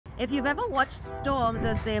If you've ever watched storms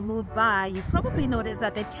as they move by, you've probably noticed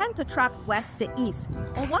that they tend to track west to east.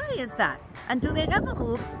 Well, why is that? And do they ever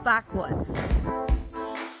move backwards?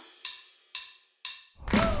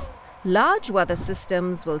 Large weather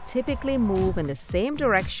systems will typically move in the same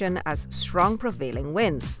direction as strong prevailing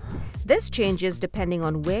winds. This changes depending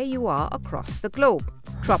on where you are across the globe.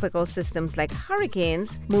 Tropical systems like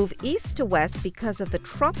hurricanes move east to west because of the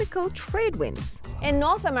tropical trade winds. In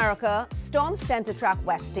North America, storms tend to track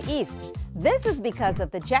west to east. This is because of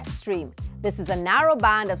the jet stream. This is a narrow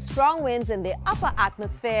band of strong winds in the upper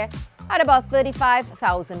atmosphere at about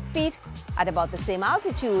 35,000 feet, at about the same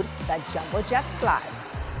altitude that jumbo jets fly.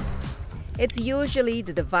 It's usually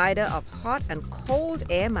the divider of hot and cold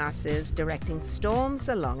air masses directing storms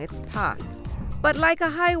along its path. But like a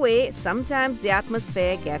highway, sometimes the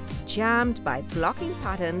atmosphere gets jammed by blocking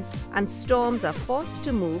patterns and storms are forced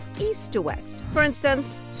to move east to west. For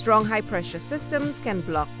instance, strong high-pressure systems can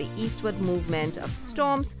block the eastward movement of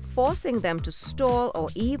storms, forcing them to stall or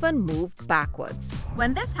even move backwards.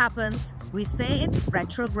 When this happens, we say it's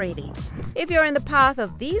retrograding. If you're in the path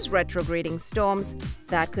of these retrograding storms,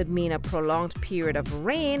 that could mean a prolonged period of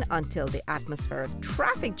rain until the atmospheric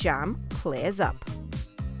traffic jam clears up.